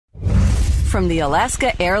from the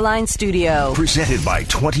Alaska Airlines studio. Presented by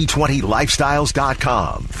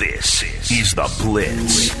 2020lifestyles.com. This is The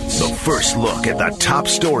Blitz. The first look at the top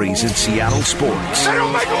stories in Seattle sports. They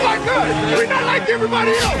don't make them like us. We're not like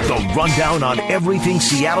everybody else. The rundown on everything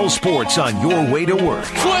Seattle sports on your way to work.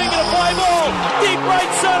 Swing and a fly ball. Deep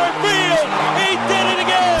right center field. He did it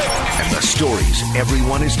again. And the stories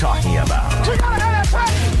everyone is talking about. We gotta have that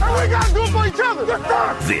pass, and we gotta do it for each other.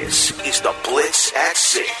 This is The Blitz at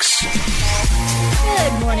 6.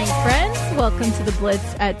 Good morning, friends. Welcome to The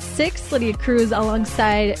Blitz at 6. Lydia Cruz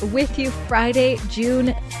alongside with you Friday,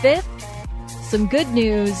 June 5th. Some good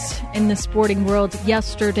news in the sporting world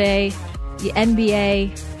yesterday. The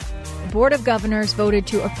NBA Board of Governors voted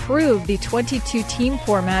to approve the 22-team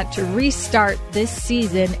format to restart this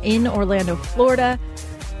season in Orlando, Florida.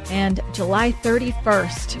 And July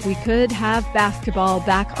 31st, we could have basketball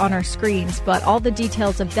back on our screens. But all the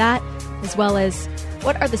details of that, as well as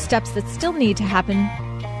what are the steps that still need to happen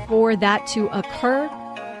for that to occur,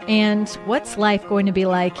 and what's life going to be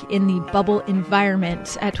like in the bubble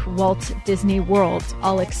environment at Walt Disney World,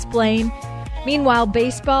 I'll explain. Meanwhile,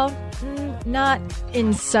 baseball, not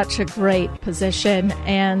in such a great position,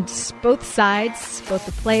 and both sides, both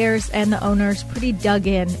the players and the owners, pretty dug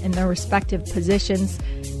in their respective positions,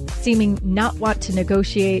 seeming not wanting to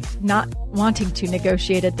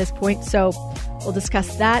negotiate at this point. So we'll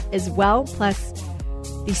discuss that as well. Plus,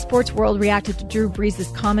 the sports world reacted to Drew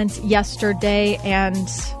Brees' comments yesterday, and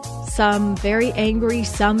some very angry,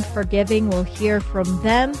 some forgiving. We'll hear from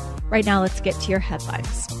them. Right now, let's get to your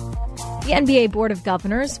headlines. The NBA Board of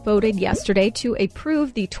Governors voted yesterday to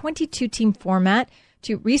approve the 22-team format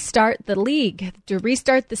to restart the league, to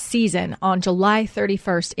restart the season on July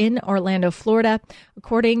 31st in Orlando, Florida.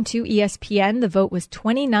 According to ESPN, the vote was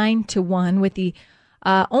 29-1, with the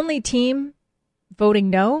only team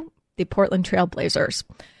voting no, the Portland Trail Blazers.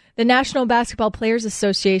 The National Basketball Players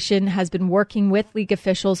Association has been working with league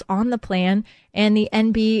officials on the plan, and the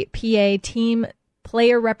NBPA team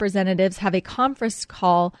player representatives have a conference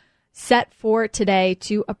call set for today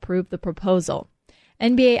to approve the proposal.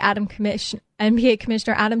 NBA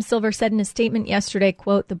Commissioner Adam Silver said in a statement yesterday,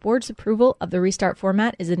 quote, "The board's approval of the restart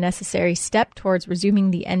format is a necessary step towards resuming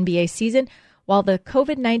the NBA season. While the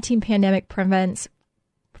COVID-19 pandemic presents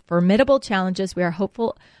formidable challenges, we are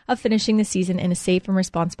hopeful of finishing the season in a safe and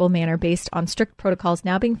responsible manner based on strict protocols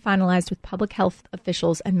now being finalized with public health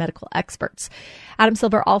officials and medical experts." Adam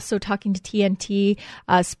Silver also talking to TNT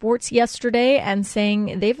Sports yesterday and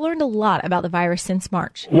saying they've learned a lot about the virus since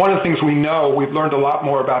March. One of the things we know, we've learned a lot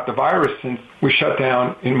more about the virus since we shut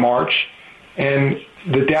down in March. And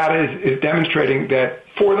the data is demonstrating that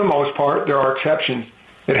for the most part, there are exceptions,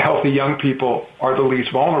 that healthy young people are the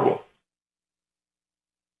least vulnerable.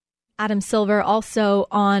 Adam Silver also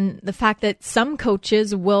on the fact that some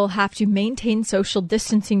coaches will have to maintain social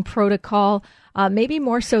distancing protocol, maybe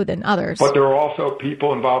more so than others. But there are also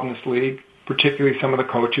people involved in this league, particularly some of the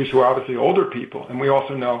coaches who are obviously older people. And we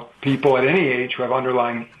also know people at any age who have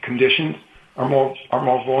underlying conditions are more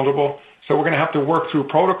vulnerable. So we're going to have to work through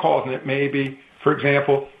protocols, and it may be, for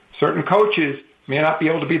example, certain coaches may not be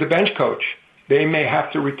able to be the bench coach. They may have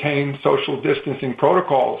to retain social distancing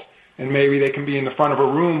protocols, and maybe they can be in the front of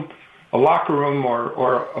a room, a locker room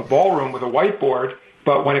or a ballroom with a whiteboard,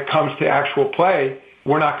 but when it comes to actual play,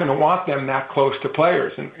 we're not going to want them that close to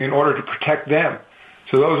players in order to protect them.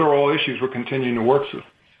 So those are all issues we're continuing to work through.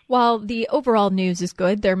 While the overall news is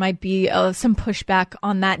good, there might be some pushback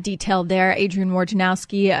on that detail there. Adrian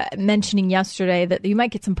Wojnarowski mentioning yesterday that you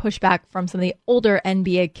might get some pushback from some of the older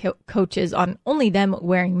NBA coaches on only them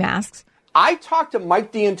wearing masks. I talked to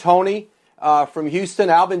Mike D'Antoni from Houston,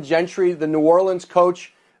 Alvin Gentry, the New Orleans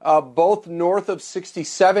coach, both north of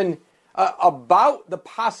 67, about the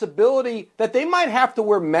possibility that they might have to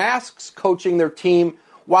wear masks coaching their team,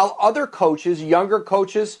 while other coaches, younger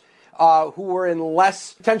coaches who were in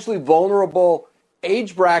less potentially vulnerable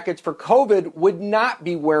age brackets for COVID, would not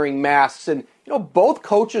be wearing masks. And, both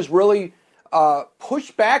coaches really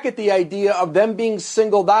pushed back at the idea of them being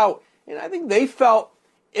singled out. And I think they felt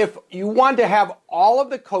if you want to have all of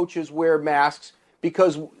the coaches wear masks,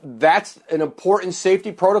 because that's an important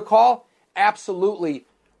safety protocol, absolutely.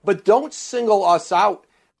 But don't single us out.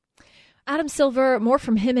 Adam Silver, more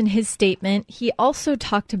from him in his statement. He also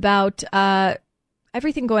talked about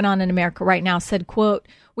everything going on in America right now, said, quote,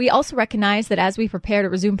 "We also recognize that as we prepare to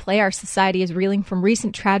resume play, our society is reeling from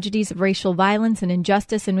recent tragedies of racial violence and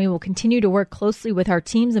injustice, and we will continue to work closely with our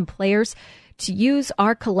teams and players to use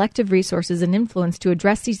our collective resources and influence to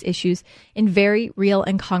address these issues in very real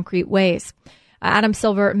and concrete ways." Adam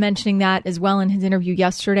Silver mentioning that as well in his interview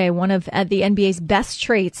yesterday. One of the NBA's best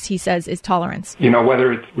traits, he says, is tolerance.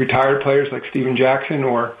 Whether it's retired players like Steven Jackson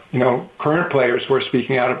or, current players who are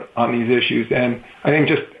speaking out on these issues. And I think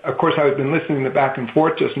of course, I've been listening to the back and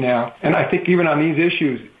forth just now. And I think even on these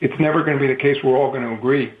issues, it's never going to be the case we're all going to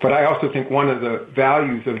agree. But I also think one of the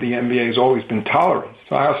values of the NBA has always been tolerance.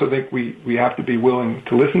 So I also think we have to be willing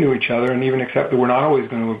to listen to each other and even accept that we're not always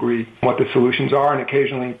going to agree on what the solutions are. And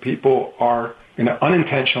occasionally people are going to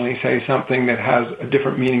unintentionally say something that has a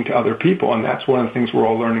different meaning to other people. And that's one of the things we're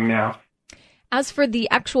all learning now. As for the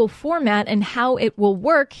actual format and how it will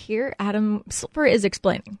work, here Adam Silver is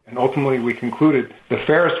explaining. And ultimately we concluded the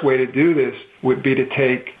fairest way to do this would be to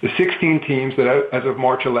take the 16 teams that as of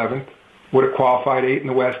March 11th would have qualified 8 in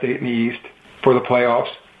the West, 8 in the East for the playoffs,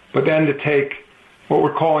 but then to take what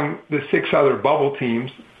we're calling the 6 other bubble teams,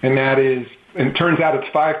 and that is, and it turns out it's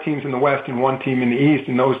 5 teams in the West and 1 team in the East,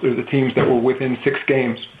 and those are the teams that were within 6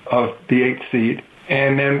 games of the 8th seed.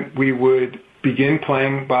 And then we would begin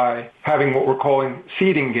playing by having what we're calling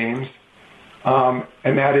seeding games,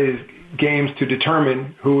 and that is games to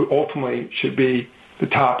determine who ultimately should be the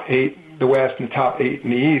top 8 in the West and the top 8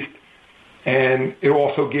 in the East. And it will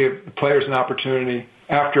also give the players an opportunity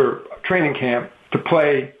after training camp to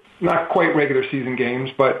play not quite regular season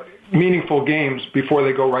games, but meaningful games before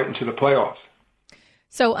they go right into the playoffs.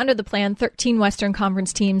 So under the plan, 13 Western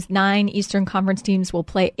Conference teams, 9 Eastern Conference teams will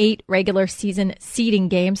play 8 regular season seeding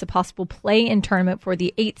games, a possible play-in tournament for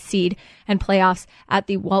the 8th seed, and playoffs at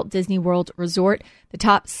the Walt Disney World Resort. The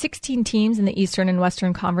top 16 teams in the Eastern and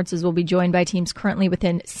Western Conferences will be joined by teams currently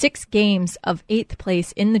within 6 games of 8th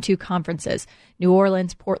place in the 2 conferences: New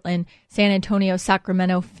Orleans, Portland, San Antonio,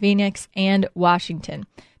 Sacramento, Phoenix, and Washington.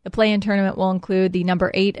 The play-in tournament will include the number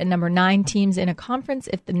 8 and number 9 teams in a conference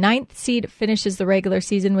if the 9th seed finishes the regular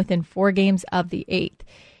season within 4 games of the 8th.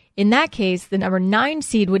 In that case, the number 9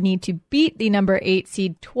 seed would need to beat the number 8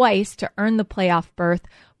 seed twice to earn the playoff berth,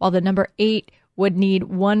 while the number 8 would need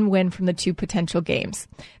 1 win from the 2 potential games.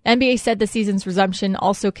 The NBA said the season's resumption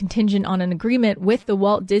also contingent on an agreement with the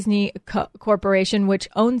Walt Disney Corporation, which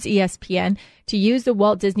owns ESPN, to use the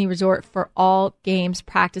Walt Disney Resort for all games,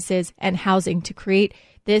 practices, and housing to create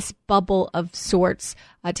this bubble of sorts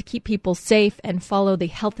to keep people safe and follow the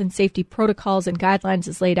health and safety protocols and guidelines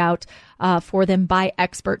as laid out for them by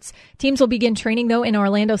experts. Teams will begin training, though, in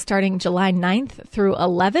Orlando starting July 9th through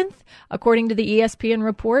 11th, according to the ESPN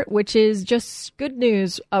report, which is just good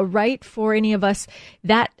news, right, for any of us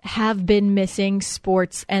that have been missing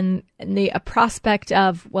sports and the prospect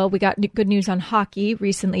of, well, we got good news on hockey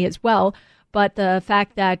recently as well. But the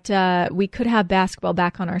fact that we could have basketball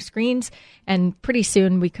back on our screens and pretty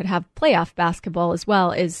soon we could have playoff basketball as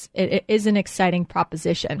well is an exciting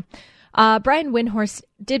proposition. Brian Windhorst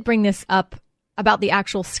did bring this up about the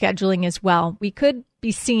actual scheduling as well. We could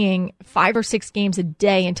be seeing 5 or 6 games a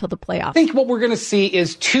day until the playoffs. I think what we're going to see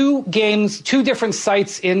is 2 games, 2 different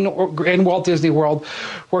sites in Walt Disney World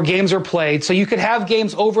where games are played. So you could have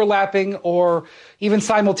games overlapping or even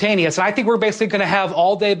simultaneous. And I think we're basically going to have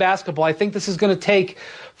all-day basketball. I think this is going to take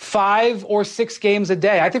 5 or 6 games a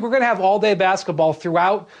day. I think we're going to have all-day basketball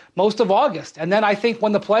throughout most of August. And then I think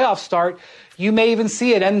when the playoffs start, you may even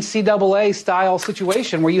see an NCAA-style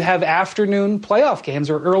situation where you have afternoon playoff games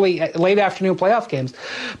or late afternoon playoff games.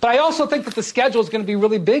 But I also think that the schedule is going to be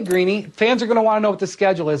really big, Greeny. Fans are going to want to know what the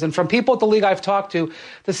schedule is. And from people at the league I've talked to,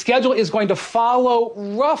 the schedule is going to follow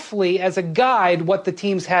roughly as a guide what the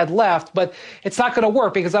teams had left. But it's not going to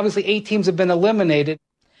work because obviously 8 teams have been eliminated.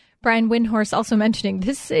 Brian Windhorst also mentioning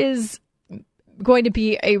this is going to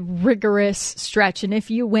be a rigorous stretch. And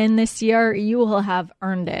if you win this year, you will have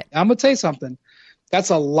earned it. I'm going to tell you something. That's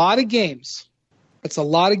a lot of games. It's a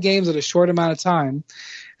lot of games at a short amount of time.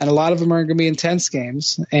 And a lot of them are going to be intense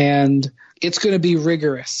games. And it's going to be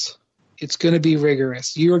rigorous. It's going to be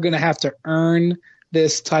rigorous. You are going to have to earn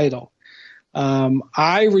this title.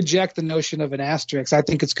 I reject the notion of an asterisk. I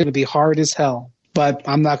think it's going to be hard as hell. But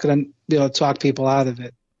I'm not going to be able to talk people out of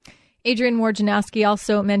it. Adrian Wojnarowski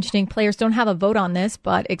also mentioning players don't have a vote on this,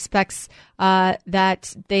 but expects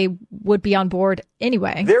that they would be on board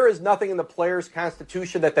anyway. There is nothing in the players'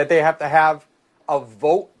 constitution that they have to have a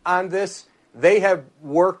vote on this. They have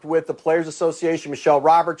worked with the Players Association, Michelle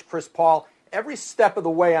Roberts, Chris Paul, every step of the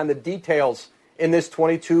way on the details in this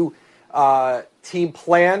 22-team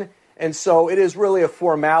plan. And so it is really a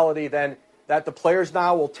formality then that the players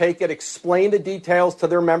now will take it, explain the details to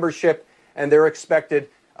their membership, and they're expected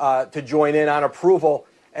to join in on approval,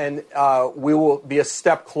 and we will be a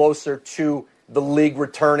step closer to the league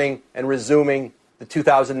returning and resuming the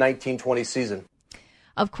 2019-20 season.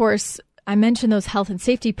 Of course, I mentioned those health and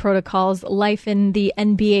safety protocols, life in the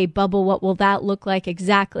NBA bubble. What will that look like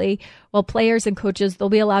exactly? Well, players and coaches, they'll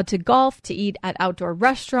be allowed to golf, to eat at outdoor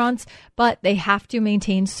restaurants, but they have to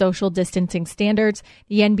maintain social distancing standards.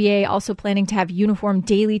 The NBA also planning to have uniform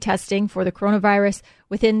daily testing for the coronavirus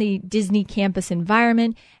within the Disney campus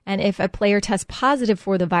environment. And if a player tests positive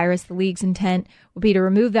for the virus, the league's intent will be to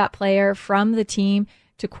remove that player from the team,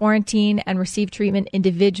 to quarantine and receive treatment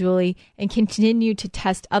individually, and continue to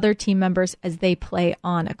test other team members as they play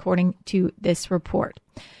on, according to this report.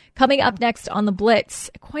 Coming up next on the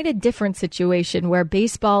Blitz, quite a different situation where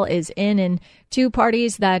baseball is in two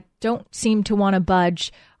parties that don't seem to want to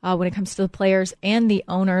budge when it comes to the players and the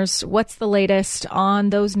owners. What's the latest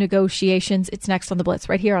on those negotiations? It's next on the Blitz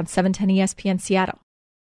right here on 710 ESPN Seattle.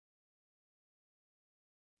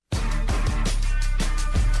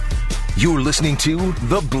 You're listening to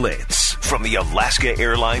The Blitz from the Alaska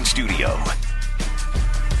Airlines Studio.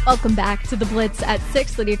 Welcome back to The Blitz at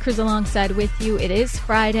 6. Lydia Cruz alongside with you. It is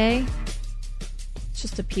Friday. It's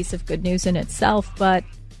just a piece of good news in itself, but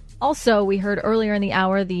also we heard earlier in the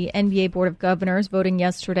hour the NBA Board of Governors voting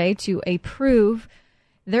yesterday to approve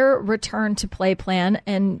their return to play plan,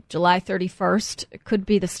 and July 31st could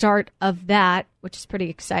be the start of that, which is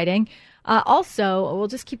pretty exciting. Also, we'll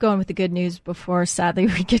just keep going with the good news before, sadly,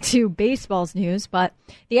 we get to baseball's news. But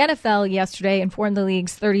the NFL yesterday informed the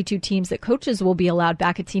league's 32 teams that coaches will be allowed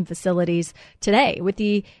back at team facilities today, with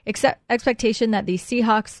the expectation that the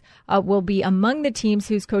Seahawks will be among the teams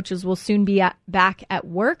whose coaches will soon be back at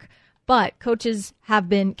work. But coaches have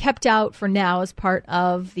been kept out for now as part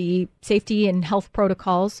of the safety and health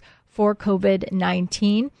protocols for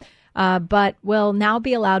COVID-19, but will now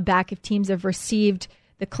be allowed back if teams have received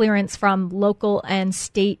the clearance from local and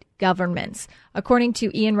state governments. According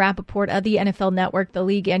to Ian Rappaport of the NFL Network, the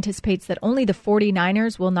league anticipates that only the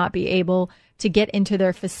 49ers will not be able to get into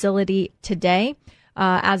their facility today.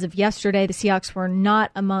 As of yesterday, the Seahawks were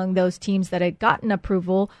not among those teams that had gotten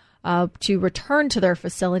approval to return to their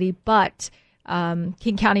facility, but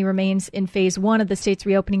King County remains in phase 1 of the state's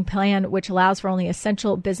reopening plan, which allows for only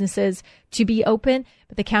essential businesses to be open.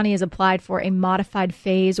 But the county has applied for a modified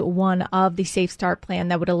phase 1 of the Safe Start plan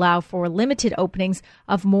that would allow for limited openings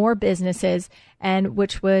of more businesses, and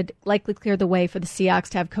which would likely clear the way for the Seahawks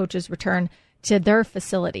to have coaches return to their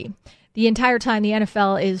facility. The entire time, the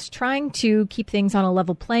NFL is trying to keep things on a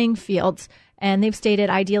level playing field, and they've stated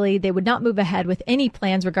ideally they would not move ahead with any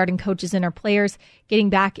plans regarding coaches and our players getting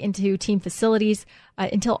back into team facilities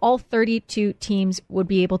until all 32 teams would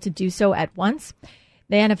be able to do so at once.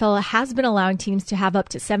 The NFL has been allowing teams to have up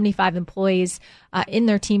to 75 employees in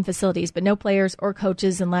their team facilities, but no players or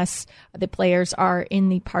coaches unless the players are in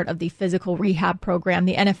the part of the physical rehab program.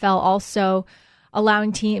 The NFL also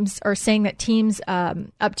allowing teams, or saying that teams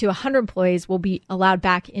up to 100 employees will be allowed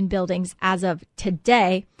back in buildings as of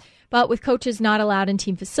today. But with coaches not allowed in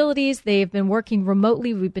team facilities, they've been working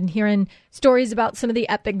remotely. We've been hearing stories about some of the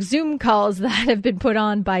epic Zoom calls that have been put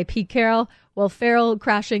on by Pete Carroll, Will Ferrell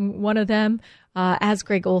crashing one of them, as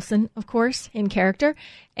Greg Olsen, of course, in character.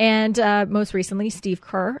 And most recently, Steve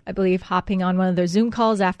Kerr, I believe, hopping on one of their Zoom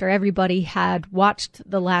calls after everybody had watched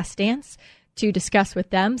The Last Dance to discuss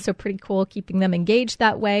with them. So pretty cool keeping them engaged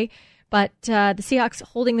that way. But the Seahawks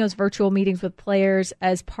holding those virtual meetings with players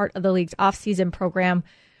as part of the league's offseason program.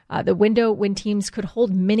 The window when teams could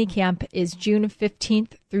hold minicamp is June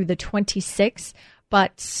 15th through the 26th,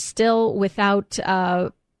 but still without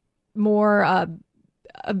more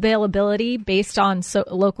availability based on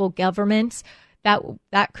local governments.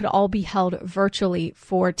 That could all be held virtually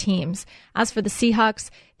for teams. As for the Seahawks,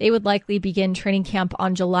 they would likely begin training camp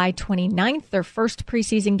on July 29th. Their first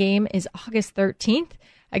preseason game is August 13th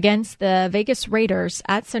against the Vegas Raiders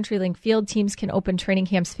at CenturyLink Field. Teams can open training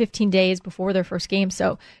camps 15 days before their first game.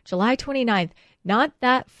 So July 29th, not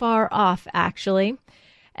that far off, actually.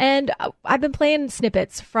 And I've been playing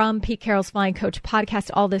snippets from Pete Carroll's Flying Coach podcast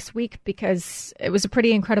all this week because it was a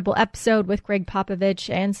pretty incredible episode with Greg Popovich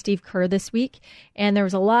and Steve Kerr this week. And there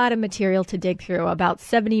was a lot of material to dig through, about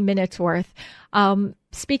 70 minutes worth.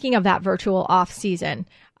 Speaking of that virtual off season,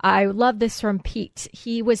 I love this from Pete.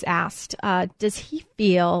 He was asked, does he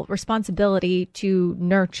feel responsibility to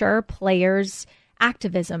nurture players'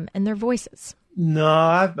 activism and their voices? No,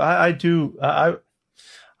 I do.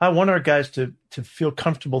 I want our guys to feel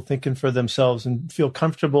comfortable thinking for themselves and feel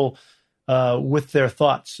comfortable with their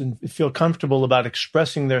thoughts and feel comfortable about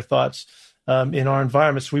expressing their thoughts in our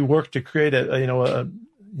environments. We work to create a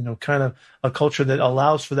kind of a culture that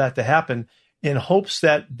allows for that to happen, in hopes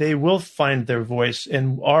that they will find their voice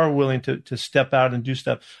and are willing to step out and do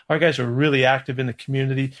stuff. Our guys are really active in the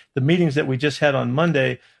community. The meetings that we just had on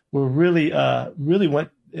Monday were really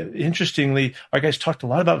interestingly, our guys talked a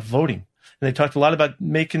lot about voting. And they talked a lot about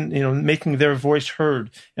making their voice heard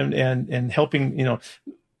and helping,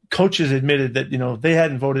 coaches admitted that, they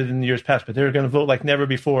hadn't voted in the years past, but they were going to vote like never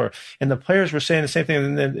before. And the players were saying the same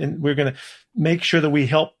thing. And we're going to make sure that we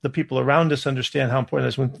help the people around us understand how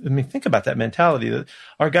important it is. Think about that mentality. That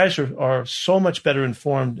our guys are so much better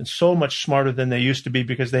informed and so much smarter than they used to be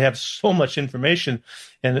because they have so much information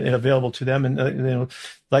and available to them. And,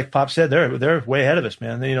 like Pop said, they're way ahead of us,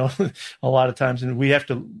 man, a lot of times. And we have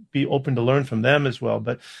to be open to learn from them as well.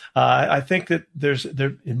 But I think that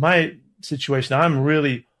in my situation, I'm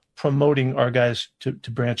really promoting our guys to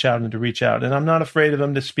branch out and to reach out. And I'm not afraid of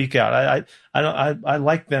them to speak out. I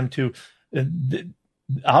like them to,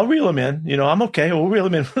 I'll reel them in, I'm okay. We'll reel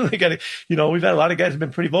them in. They got to, we've had a lot of guys who have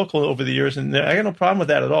been pretty vocal over the years, and I got no problem with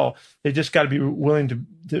that at all. They just got to be willing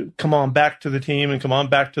to come on back to the team and come on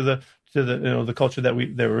back to the culture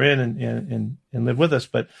that they were in and live with us.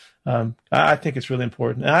 But I think it's really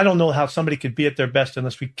important. And I don't know how somebody could be at their best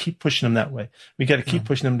unless we keep pushing them that way. We got to keep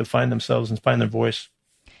pushing them to find themselves and find their voice.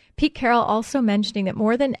 Pete Carroll also mentioning that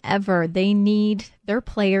more than ever, they need their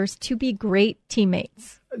players to be great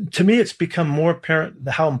teammates. To me, it's become more apparent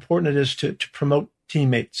how important it is to promote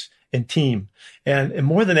teammates and team. And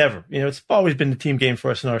more than ever, it's always been the team game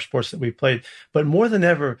for us in our sports that we played. But more than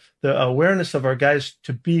ever, the awareness of our guys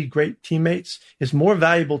to be great teammates is more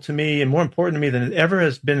valuable to me and more important to me than it ever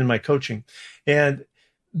has been in my coaching. And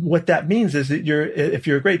what that means is that if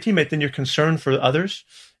you're a great teammate, then you're concerned for others.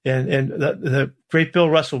 And the great Bill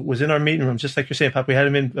Russell was in our meeting room, just like you're saying, Pop. We had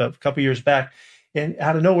him in a couple years back. And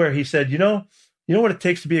out of nowhere, he said, you know what it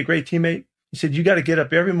takes to be a great teammate? He said, you got to get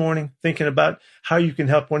up every morning thinking about how you can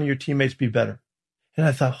help one of your teammates be better. And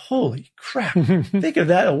I thought, holy crap, think of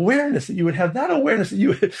that awareness, that you would have that awareness,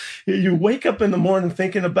 that you wake up in the morning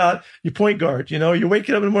thinking about your point guard, you're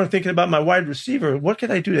waking up in the morning thinking about my wide receiver. What can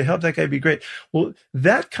I do to help that guy be great? Well,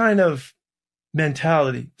 that kind of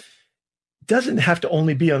mentality doesn't have to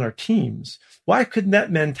only be on our teams. Why couldn't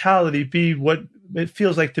that mentality be what it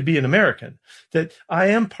feels like to be an American? That I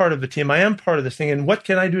am part of the team. I am part of this thing. And what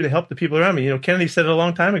can I do to help the people around me? Kennedy said it a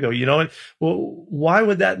long time ago, and why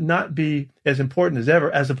would that not be as important as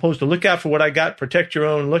ever, as opposed to look out for what I got, protect your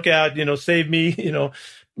own, look out, save me,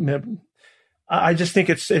 I just think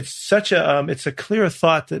it's such it's a clear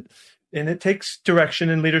thought that, and it takes direction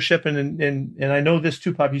and leadership. And I know this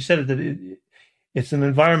too, Pop, you said it, that it's an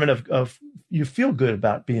environment of you feel good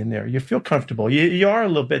about being there. You feel comfortable. You are a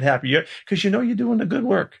little bit happy because you're doing the good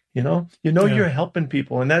work. You're helping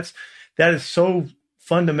people, and that is so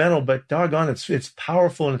fundamental. But doggone, it's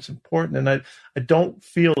powerful and it's important. And I don't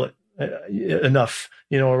feel it enough,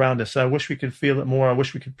 around us. I wish we could feel it more. I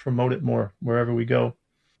wish we could promote it more wherever we go.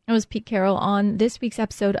 That was Pete Carroll on this week's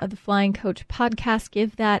episode of the Flying Coach podcast.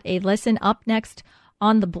 Give that a listen. Up next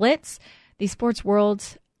on the Blitz, the sports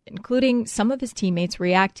world, including some of his teammates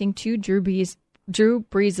reacting to Drew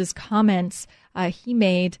Brees' comments he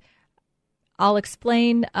made. I'll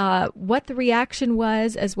explain what the reaction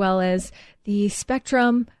was, as well as the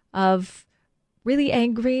spectrum of really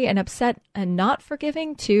angry and upset and not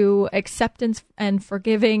forgiving to acceptance and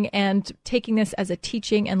forgiving and taking this as a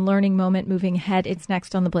teaching and learning moment moving ahead. It's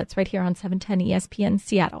next on the Blitz right here on 710 ESPN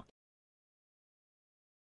Seattle.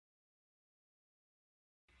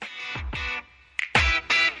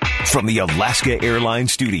 From the Alaska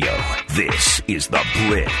Airlines studio, this is The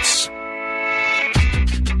Blitz.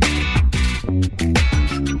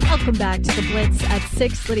 Welcome back to The Blitz at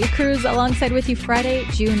 6. Lydia Cruz alongside with you Friday,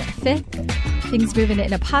 June 5th. Things moving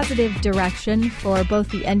in a positive direction for both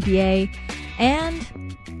the NBA and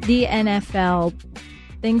the NFL.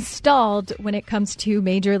 Things stalled when it comes to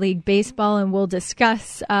Major League Baseball, and we'll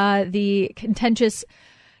discuss the contentious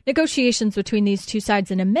negotiations between these two sides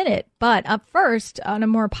in a minute. But up first, on a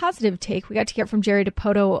more positive take, we got to hear from Jerry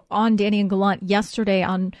Dipoto on Danny and Gallant yesterday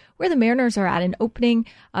on where the Mariners are at in opening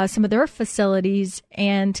some of their facilities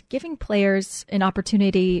and giving players an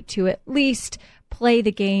opportunity to at least play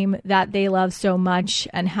the game that they love so much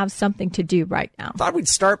and have something to do right now. Thought we'd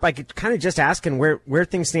start by kind of just asking where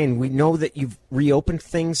things stand. We know that you've reopened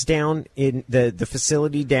things down in the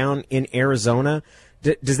facility down in Arizona.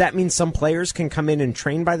 Does that mean some players can come in and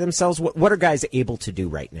train by themselves? What are guys able to do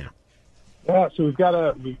right now? Yeah, so we've got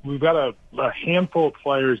a handful of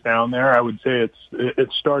players down there. I would say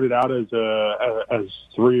it started out as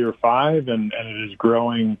 3 or 5, and it is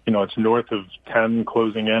growing. It's north of 10,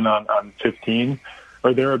 closing in on 15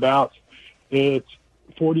 or thereabouts. It's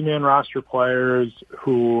 40-man roster players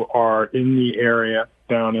who are in the area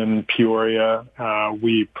down in Peoria.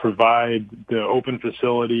 We provide the open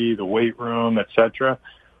facility, the weight room, etc.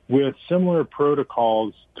 with similar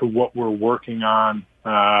protocols to what we're working on,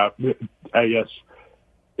 I guess,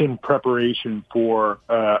 in preparation for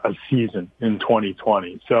a season in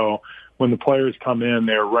 2020. So when the players come in,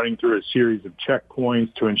 they're running through a series of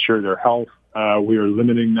checkpoints to ensure their health. We are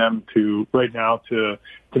limiting them right now to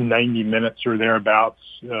 90 minutes or thereabouts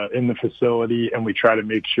in the facility, and we try to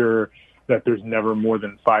make sure that there's never more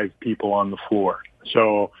than 5 people on the floor.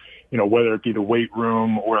 So, whether it be the weight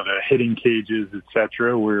room or the hitting cages, et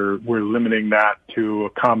cetera, we're limiting that to a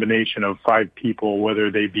combination of 5 people,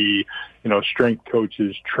 whether they be, strength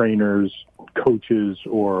coaches, trainers, coaches,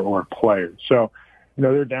 or players. So,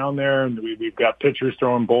 they're down there, and we've got pitchers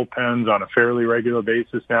throwing bullpens on a fairly regular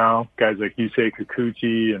basis now. Guys like Yusei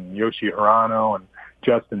Kikuchi and Yoshi Hirano and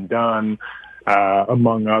Justin Dunn,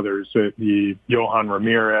 among others. The Johan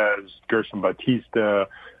Ramirez, Gerson Bautista,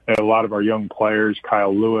 and a lot of our young players,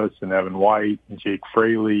 Kyle Lewis and Evan White and Jake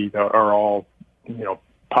Fraley, are all,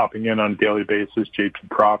 popping in on a daily basis. JP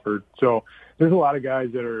Crawford. So there's a lot of guys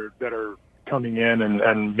that are coming in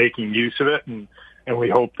and making use of it, and we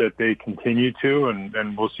hope that they continue to,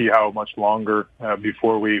 and we'll see how much longer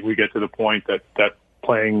before we get to the point that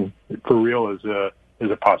playing for real is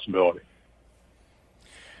a possibility.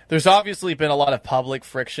 There's obviously been a lot of public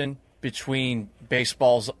friction between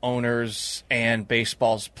baseball's owners and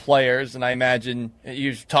baseball's players, and I imagine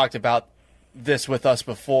you've talked about this with us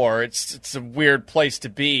before. It's a weird place to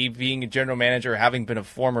be, being a general manager, having been a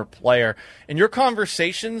former player. In your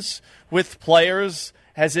conversations with players,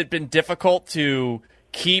 has it been difficult to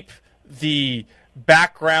keep the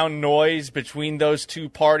background noise between those two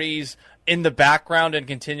parties in the background and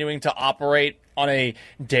continuing to operate on a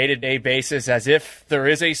day-to-day basis as if there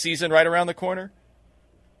is a season right around the corner?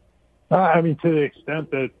 To the extent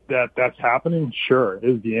that's happening, sure,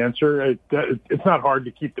 is the answer. It's not hard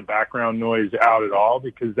to keep the background noise out at all,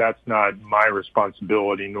 because that's not my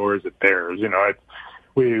responsibility, nor is it theirs.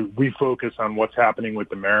 We focus on what's happening with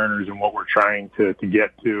the Mariners and what we're trying to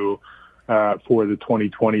get to for the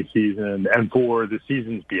 2020 season and for the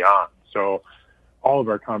seasons beyond. So all of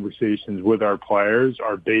our conversations with our players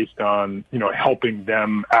are based on, helping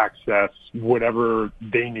them access whatever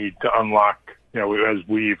they need to unlock, as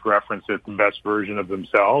we've referenced it, the best version of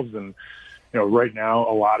themselves. And, right now,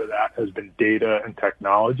 a lot of that has been data and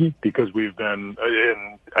technology, because we've been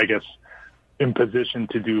in position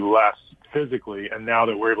to do less physically. And now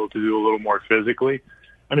that we're able to do a little more physically,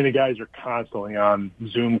 the guys are constantly on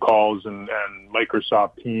Zoom calls and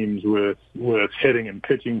Microsoft Teams with hitting and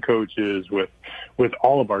pitching coaches, with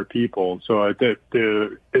all of our people. So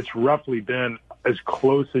it's roughly been as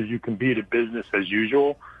close as you can be to business as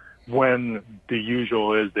usual, when the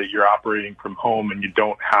usual is that you're operating from home and you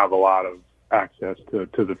don't have a lot of access to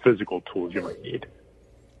the physical tools you might need.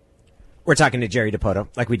 We're talking to Jerry Dipoto,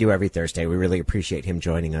 like we do every Thursday. We really appreciate him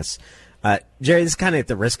joining us. Jerry, this is kind of at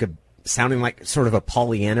the risk of sounding like sort of a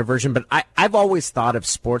Pollyanna version, but I've always thought of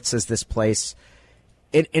sports as this place,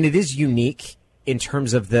 and it is unique in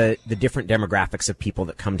terms of the different demographics of people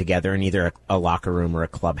that come together in either a locker room or a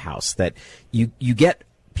clubhouse, that you get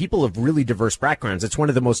people of really diverse backgrounds. It's one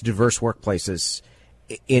of the most diverse workplaces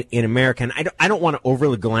in America. And I don't want to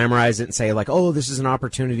overly glamorize it and say like, oh, this is an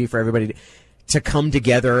opportunity for everybody to come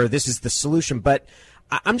together. This is the solution. But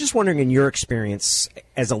I'm just wondering, in your experience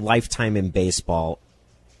as a lifetime in baseball,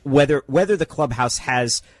 whether the clubhouse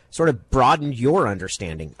has sort of broadened your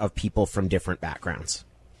understanding of people from different backgrounds.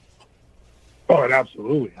 Oh, it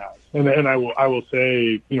absolutely has. And I will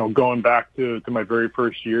say, going back to my very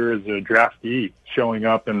first year as a draftee, showing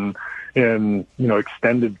up in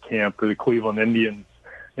extended camp for the Cleveland Indians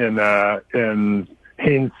in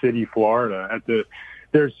Haines City, Florida.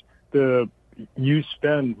 You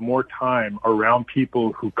spend more time around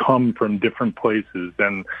people who come from different places.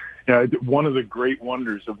 And one of the great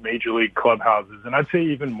wonders of major league clubhouses, and I'd say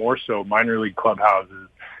even more so minor league clubhouses,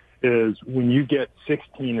 is when you get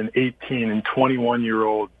 16 and 18 and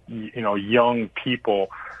 21-year-old, young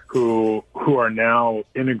people who are now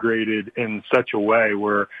integrated in such a way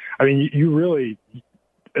where, you really,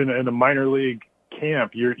 in a minor league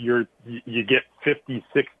camp, you get 50,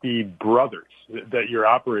 60 brothers that you're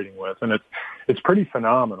operating with, and it's pretty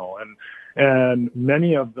phenomenal. And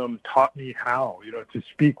many of them taught me how, to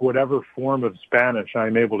speak whatever form of Spanish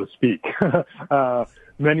I'm able to speak.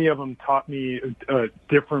 Many of them taught me a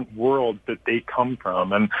different world that they come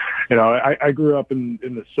from. And, I grew up in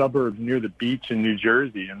the suburbs near the beach in New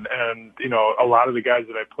Jersey. And a lot of the guys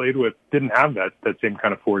that I played with didn't have that same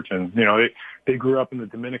kind of fortune. They grew up in the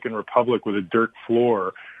Dominican Republic with a dirt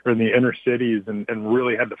floor, or in the inner cities, and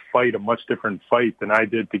really had to fight a much different fight than I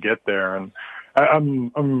did to get there. And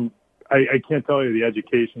I can't tell you the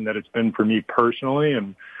education that it's been for me personally,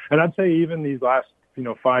 and And I'd say even these last,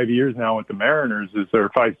 5 years now with the Mariners, or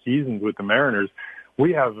 5 seasons with the Mariners,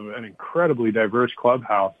 we have an incredibly diverse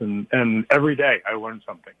clubhouse, and every day I learn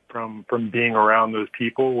something from being around those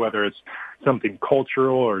people, whether it's something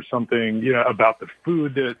cultural or something, about the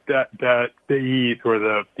food that they eat, or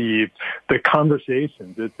the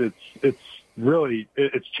conversations. It's really,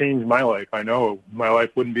 it's changed my life. I know my life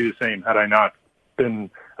wouldn't be the same had I not been,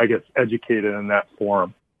 I guess, educated in that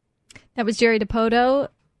forum. That was Jerry Dipoto,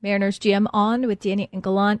 Mariners GM, on with Danny and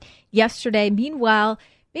Gallant yesterday. Meanwhile,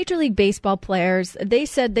 Major League Baseball players, they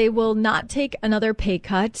said they will not take another pay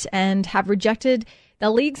cut and have rejected the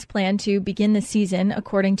league's plan to begin the season,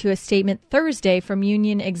 according to a statement Thursday from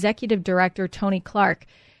Union Executive Director Tony Clark.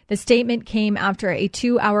 The statement came after a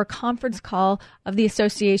 2-hour conference call of the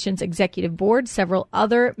association's executive board, several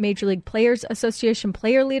other Major League Players Association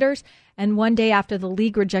player leaders, and one day after the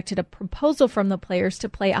league rejected a proposal from the players to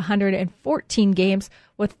play 114 games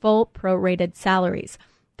with full prorated salaries.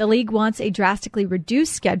 The league wants a drastically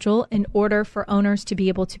reduced schedule in order for owners to be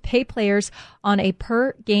able to pay players on a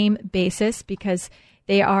per-game basis, because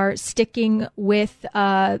they are sticking with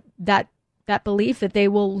that belief that they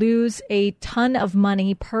will lose a ton of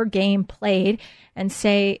money per game played, and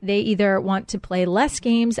say they either want to play less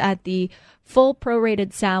games at the full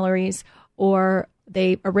prorated salaries, or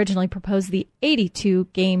they originally proposed the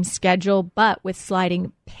 82-game schedule, but with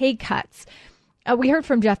sliding pay cuts. We heard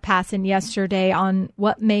from Jeff Passan yesterday on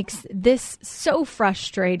what makes this so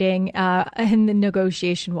frustrating in the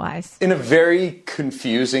negotiation-wise. In a very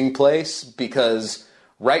confusing place, because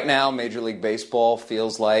right now Major League Baseball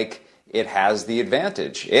feels like it has the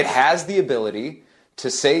advantage. It has the ability to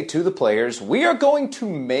say to the players, we are going to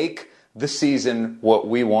make the season what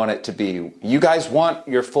we want it to be. You guys want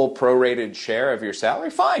your full prorated share of your salary?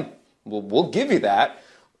 Fine. We'll give you that.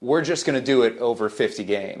 We're just going to do it over 50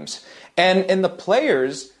 games. And the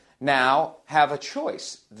players now have a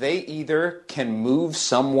choice. They either can move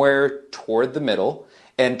somewhere toward the middle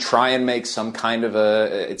and try and make some kind of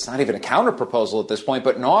it's not even a counter proposal at this point,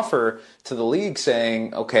 but an offer to the league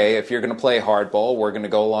saying, okay, if you're going to play hardball, we're going to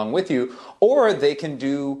go along with you. Or they can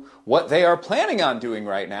do what they are planning on doing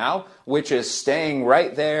right now, which is staying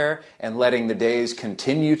right there and letting the days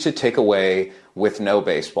continue to tick away with no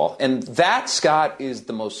baseball. And that, Scott, is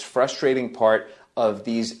the most frustrating part of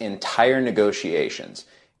these entire negotiations.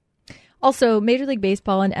 Also, Major League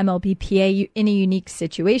Baseball and MLBPA in a unique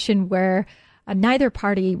situation where neither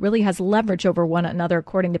party really has leverage over one another,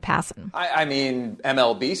 according to Passan. I mean,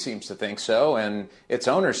 MLB seems to think so, and its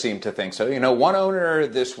owners seem to think so. One owner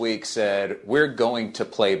this week said, we're going to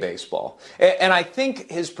play baseball. And I think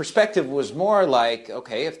his perspective was more like,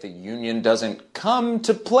 okay, if the union doesn't come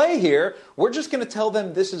to play here, we're just going to tell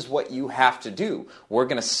them this is what you have to do. We're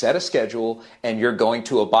going to set a schedule, and you're going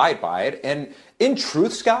to abide by it. And in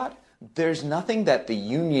truth, Scott, there's nothing that the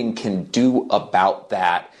union can do about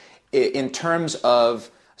that. In terms of,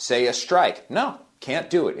 say, a strike, no, can't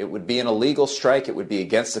do it. It would be an illegal strike. It would be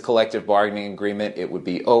against the collective bargaining agreement. It would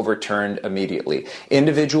be overturned immediately.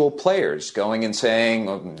 Individual players going and saying,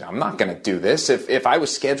 oh, I'm not going to do this. If I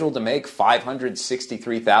was scheduled to make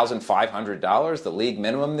 $563,500, the league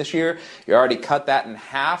minimum this year, you already cut that in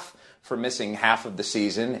half for missing half of the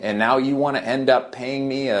season, and now you want to end up paying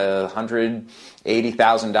me $180,000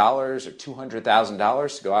 or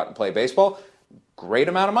 $200,000 to go out and play baseball. Great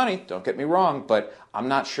amount of money, don't get me wrong, but I'm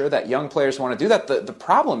not sure that young players want to do that. The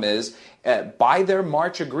problem is, by their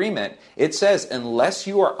March agreement, it says unless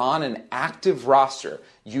you are on an active roster,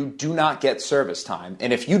 you do not get service time.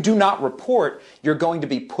 And if you do not report, you're going to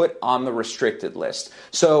be put on the restricted list.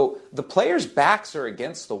 So the players' backs are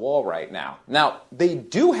against the wall right now. Now, they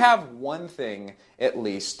do have one thing, at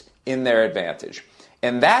least, in their advantage,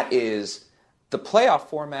 and that is the playoff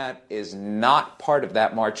format is not part of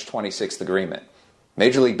that March 26th agreement.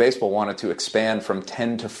 Major League Baseball wanted to expand from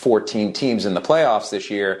 10 to 14 teams in the playoffs this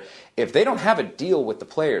year. If they don't have a deal with the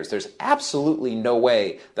players, there's absolutely no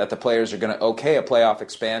way that the players are going to okay a playoff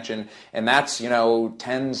expansion. And that's,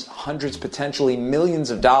 tens, hundreds, potentially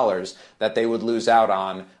millions of dollars that they would lose out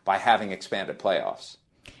on by having expanded playoffs.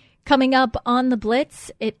 Coming up on the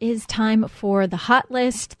Blitz, it is time for the Hot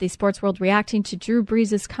List. The sports world reacting to Drew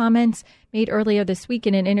Brees' comments made earlier this week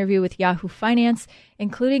in an interview with Yahoo Finance,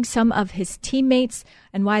 including some of his teammates,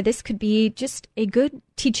 and why this could be just a good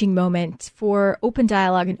teaching moment for open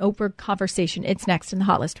dialogue and open conversation. It's next in the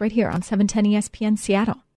Hot List right here on 710 ESPN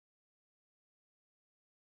Seattle.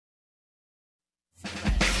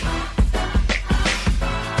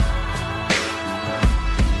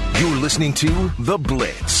 You're listening to The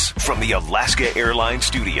Blitz from the Alaska Airlines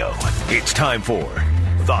Studio. It's time for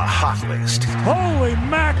The Hot List. Holy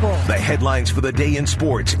mackerel! The headlines for the day in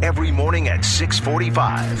sports every morning at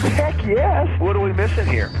 6:45. Heck yes! What are we missing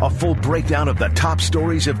here? A full breakdown of the top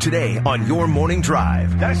stories of today on your morning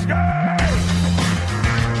drive. Let's go!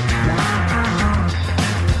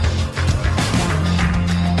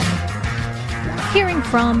 Hearing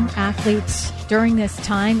from athletes during this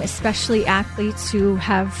time, especially athletes who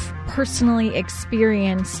have personally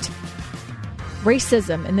experienced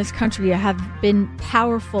racism in this country, have been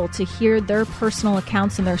powerful to hear their personal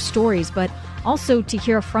accounts and their stories, but also to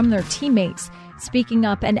hear from their teammates speaking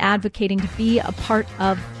up and advocating to be a part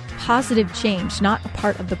of positive change, not a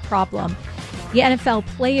part of the problem. The NFL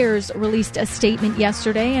players released a statement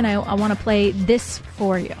yesterday, and I want to play this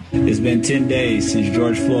for you. It's been 10 days since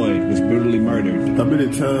George Floyd was brutally murdered. How many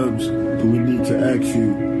times do we need to ask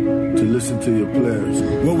you to listen to your players?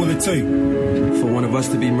 What will it take for one of us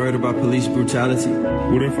to be murdered by police brutality?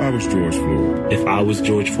 What if I was George Floyd? If I was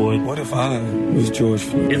George Floyd? What if I was George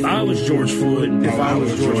Floyd? If I was George Floyd? If I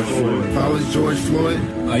was George Floyd? If I was George Floyd?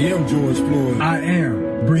 I am George Floyd. I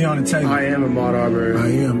am Breonna Taylor. I am Ahmaud Arbery. I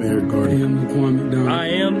am Eric Garner. I am Laquan McDonald. I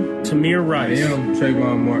am Tamir Rice. I am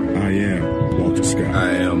Trayvon Martin. I am Walter Scott.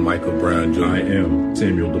 I am Michael Brown Jr. I am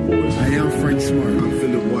Samuel Du Bois. I am Frank Smart. I'm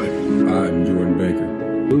Philip White. I'm Jordan Baker.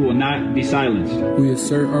 We will not be silenced. We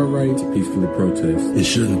assert our right to peacefully protest. It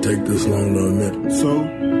shouldn't take this long to admit. So,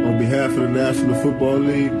 on behalf of the National Football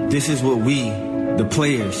League, this is what we, the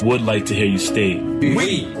players, would like to hear you state.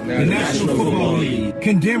 We, the National Football League,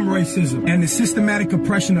 condemn racism and the systematic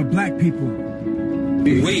oppression of black people.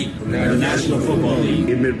 We, the National Football League,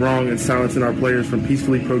 admit wrong and silencing our players from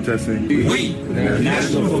peacefully protesting. We, the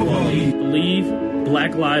National Football League, believe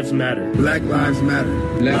Black Lives Matter. Black Lives Matter.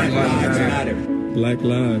 Black Lives Matter. Black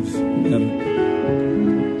Lives Matter.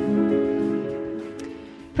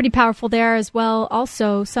 Pretty powerful there as well.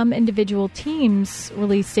 Also, some individual teams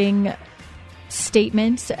releasing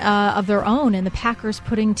statements of their own, and the Packers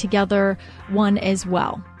putting together one as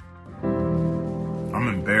well. I'm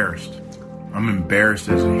embarrassed. I'm embarrassed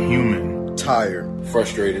as a human. Tired.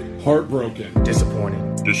 Frustrated. Heartbroken.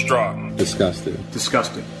 Disappointed. Distraught. Disgusted.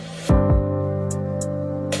 Disgusted.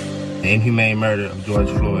 The inhumane murder of George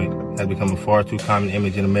Floyd has become a far too common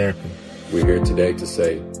image in America. We're here today to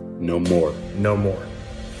say no more. No more.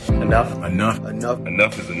 Enough. Enough. Enough.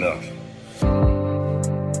 Enough is enough.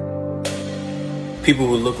 People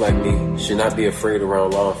who look like me should not be afraid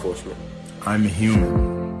around law enforcement. I'm a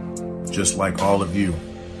human, just like all of you.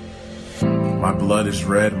 My blood is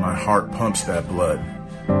red, my heart pumps that blood.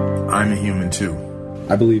 I'm a human too.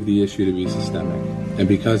 I believe the issue to be systemic, and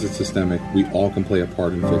because it's systemic, we all can play a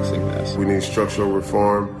part in fixing this. We need structural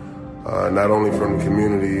reform, not only from the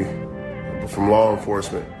community, but from law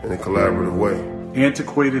enforcement in a collaborative way.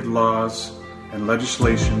 Antiquated laws and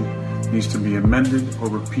legislation needs to be amended or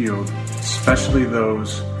repealed, especially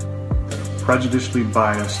those that are prejudicially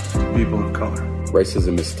biased to people of color.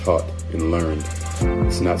 Racism is taught and learned.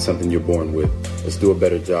 It's not something you're born with. Let's do a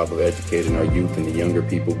better job of educating our youth and the younger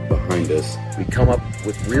people behind us. We come up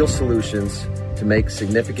with real solutions to make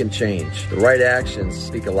significant change. The right actions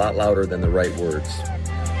speak a lot louder than the right words.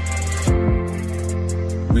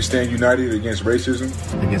 We stand united against racism,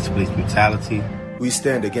 against police brutality. We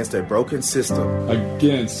stand against a broken system,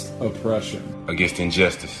 against oppression, against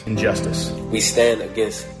injustice. We stand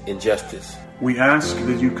against injustice. We ask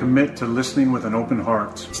that you commit to listening with an open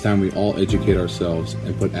heart. It's time we all educate ourselves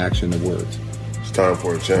and put action to words. It's time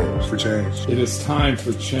for a change. For change. It is time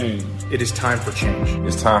for change. It is time for change.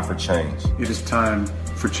 It's time for change. It is time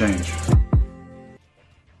for change.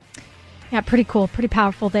 Yeah, pretty cool, pretty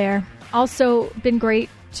powerful there. Also been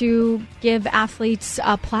great to give athletes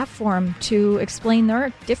a platform to explain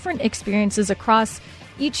their different experiences across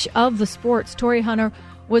each of the sports. Torrey Hunter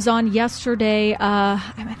was on yesterday. I'm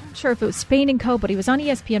not sure if it was Spain & Co., but he was on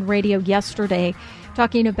ESPN Radio yesterday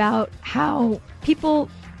talking about how people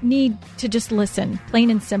need to just listen, plain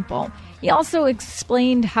and simple. He also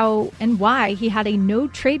explained how and why he had a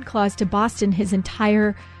no-trade clause to Boston his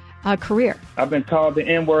entire career. I've been called the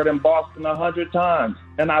N-word in Boston 100 times,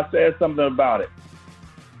 and I said something about it.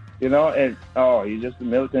 You know, and, he's just a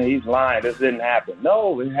militant, he's lying, this didn't happen.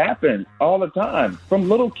 No, it happened all the time from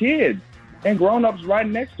little kids. And grown-ups right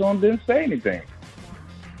next to him didn't say anything.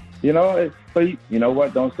 You know, but you know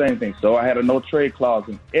what? Don't say anything. So I had a no-trade clause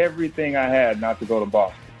in everything I had not to go to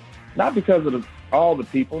Boston. Not because of all the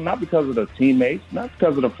people, not because of the teammates, not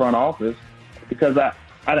because of the front office, because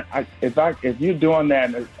if you're doing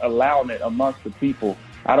that and allowing it amongst the people,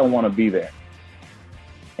 I don't want to be there.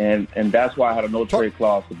 And that's why I had a no-trade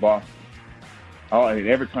clause to Boston. In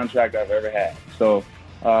every contract I've ever had. So,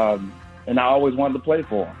 and I always wanted to play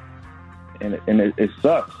for them. it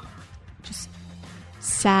sucks. Just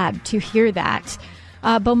sad to hear that.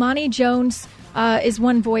 Bomani Jones is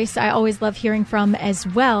one voice I always love hearing from as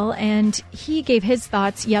well, and he gave his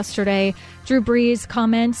thoughts yesterday. Drew Brees'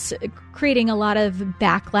 comments creating a lot of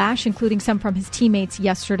backlash, including some from his teammates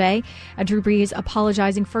yesterday. Drew Brees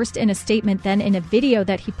apologizing first in a statement, then in a video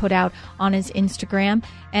that he put out on his Instagram.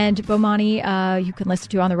 And Bomani, you can listen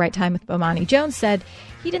to On the Right Time with Bomani Jones, said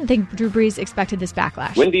he didn't think Drew Brees expected this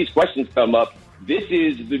backlash. When these questions come up, this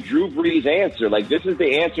is the Drew Brees answer. Like, this is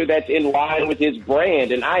the answer that's in line with his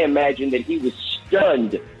brand. And I imagine that he was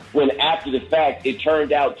stunned when, after the fact, it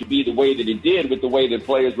turned out to be the way that it did with the way that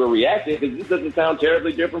players were reacting, because this doesn't sound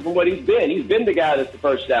terribly different from what he's been. He's been the guy that's the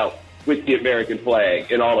first out with the American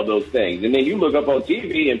flag and all of those things. And then you look up on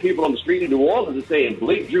TV and people on the street in New Orleans are saying,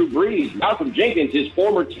 bleep Drew Brees. Malcolm Jenkins, his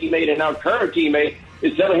former teammate and now current teammate,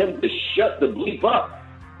 is telling him to shut the bleep up.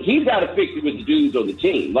 He's got to fix it with the dudes on the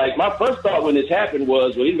team. Like, my first thought when this happened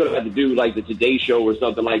was, well, he's going to have to do like the Today Show or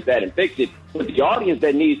something like that and fix it. But the audience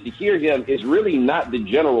that needs to hear him is really not the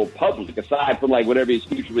general public, aside from like whatever his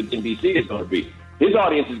future with NBC is going to be. His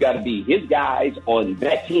audience has got to be his guys on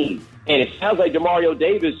that team. And it sounds like Demario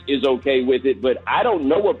Davis is okay with it, but I don't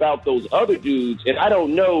know about those other dudes, and I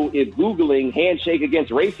don't know if Googling handshake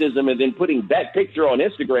against racism and then putting that picture on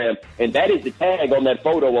Instagram, and that is the tag on that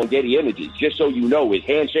photo on Getty Images, just so you know it,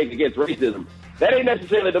 handshake against racism. That ain't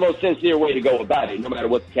necessarily the most sincere way to go about it, no matter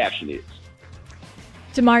what the caption is.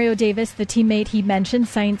 Demario Davis, the teammate he mentioned,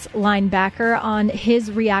 Saints linebacker, on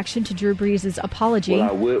his reaction to Drew Brees' apology.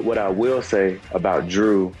 What I will say about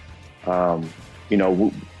Drew,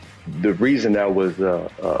 the reason that was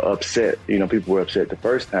upset, people were upset the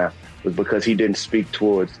first time, was because he didn't speak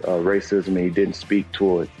towards racism, and he didn't speak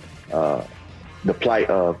towards the plight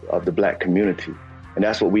of the black community. And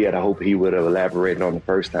that's what we had hoped he would have elaborated on the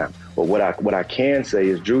first time. But what I can say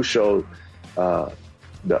is Drew showed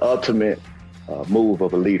the ultimate move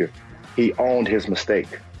of a leader. He owned his mistake.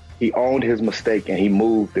 He owned his mistake, and he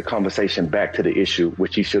moved the conversation back to the issue,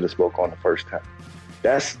 which he should have spoke on the first time.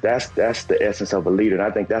 That's the essence of a leader, and I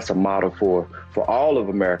think that's a model for all of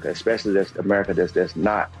America, especially that's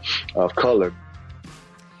not of color.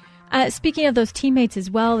 Speaking of those teammates as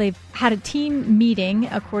well, they've had a team meeting,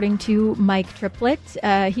 according to Mike Triplett.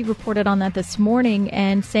 He reported on that this morning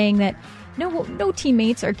and saying that no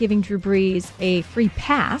teammates are giving Drew Brees a free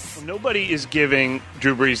pass. Well, nobody is giving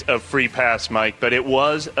Drew Brees a free pass, Mike, but it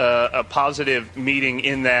was a positive meeting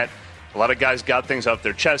in that a lot of guys got things off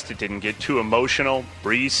their chest. It didn't get too emotional.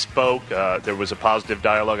 Brees spoke. There was a positive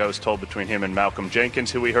dialogue, I was told, between him and Malcolm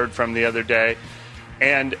Jenkins, who we heard from the other day.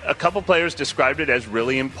 And a couple players described it as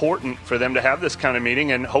really important for them to have this kind of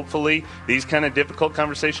meeting, and hopefully these kind of difficult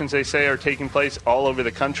conversations, they say, are taking place all over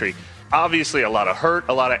the country. Obviously, a lot of hurt,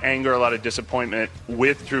 a lot of anger, a lot of disappointment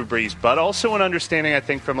with Drew Brees, but also an understanding, I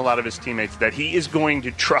think, from a lot of his teammates that he is going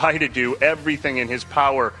to try to do everything in his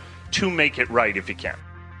power to make it right if he can.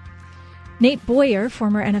 Nate Boyer,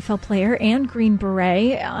 former NFL player and Green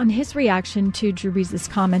Beret, on his reaction to Drew Brees'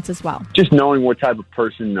 comments as well. Just knowing what type of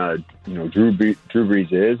person Drew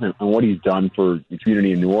Brees is and what he's done for the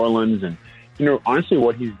community in New Orleans, and honestly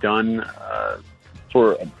what he's done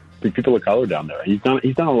for the people of color down there. He's done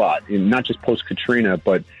a lot, not just post Katrina,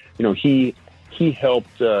 but he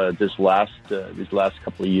helped this last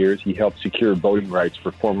couple of years. He helped secure voting rights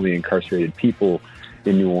for formerly incarcerated people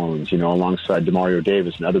in New Orleans, alongside Demario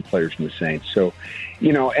Davis and other players from the Saints. So,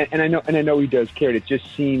 and I know he does care. It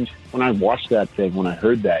just seemed, when I watched that thing, when I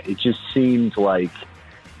heard that, it just seemed like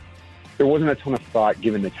there wasn't a ton of thought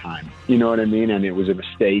given the time. You know what I mean? And it was a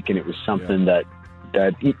mistake, and it was something that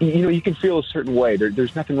you can feel a certain way.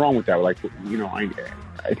 There's nothing wrong with that. Like,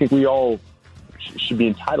 I think we all should be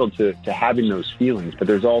entitled to having those feelings, but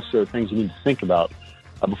there's also things you need to think about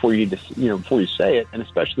before you say it, and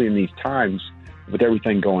especially in these times with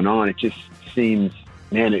everything going on, it just seemed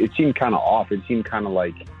kind of off. It seemed kind of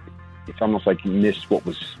like it's almost like you missed what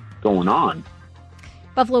was going on.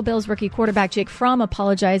 Buffalo Bills rookie quarterback Jake Fromm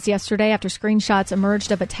apologized yesterday after screenshots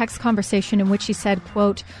emerged of a text conversation in which he said,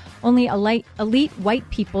 quote, "Only elite white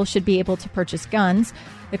people should be able to purchase guns."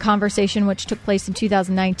 The conversation, which took place in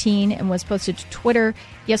 2019 and was posted to Twitter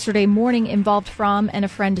yesterday morning, involved Fromm and a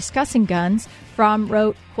friend discussing guns. Fromm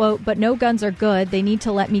wrote, quote, "But no guns are good. They need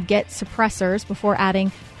to let me get suppressors," before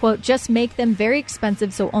adding, quote, "Just make them very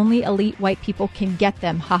expensive so only elite white people can get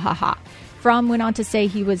them. Ha ha ha." Fromm went on to say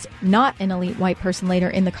he was not an elite white person later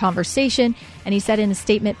in the conversation, and he said in a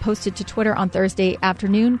statement posted to Twitter on Thursday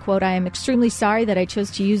afternoon, quote, "I am extremely sorry that I chose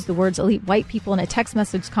to use the words elite white people in a text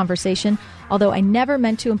message conversation, although I never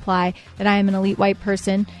meant to imply that I am an elite white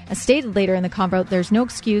person. As stated later in the convo, there's no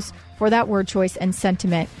excuse for that word choice and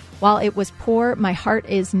sentiment. While it was poor, my heart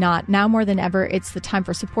is not. Now more than ever, it's the time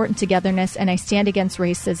for support and togetherness, and I stand against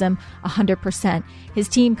racism 100%. His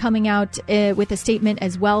team coming out with a statement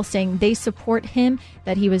as well, saying they support him,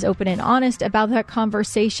 that he was open and honest about that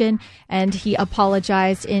conversation, and he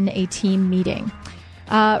apologized in a team meeting.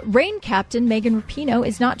 Reign captain Megan Rapinoe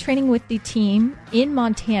is not training with the team in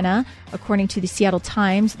Montana, according to the Seattle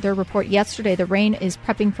Times. Their report yesterday, the Reign is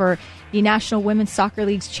prepping for the National Women's Soccer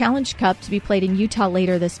League's Challenge Cup to be played in Utah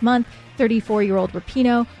later this month. 34-year-old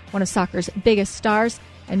Rapinoe, one of soccer's biggest stars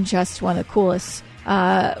and just one of the coolest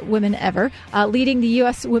women ever, leading the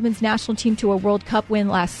U.S. women's national team to a World Cup win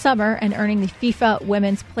last summer and earning the FIFA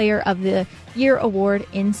Women's Player of the Year award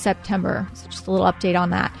in September. So just a little update on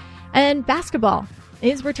that. And basketball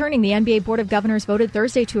is returning. The NBA Board of Governors voted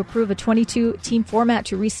Thursday to approve a 22-team format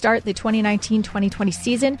to restart the 2019-2020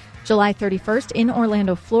 season July 31st in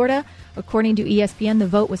Orlando, Florida. According to ESPN, the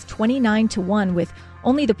vote was 29-1, with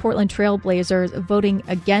only the Portland Trail Blazers voting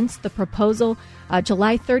against the proposal.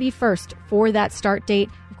 July 31st for that start date.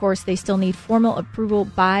 Of course, they still need formal approval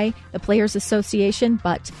by the Players Association,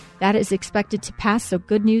 but that is expected to pass, so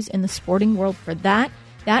good news in the sporting world for that.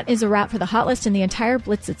 That is a wrap for the Hot List and the entire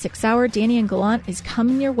Blitz at 6 Hour. Danny and Gallant is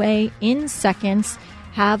coming your way in seconds.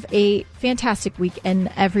 Have a fantastic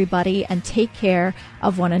weekend, everybody, and take care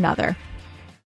of one another.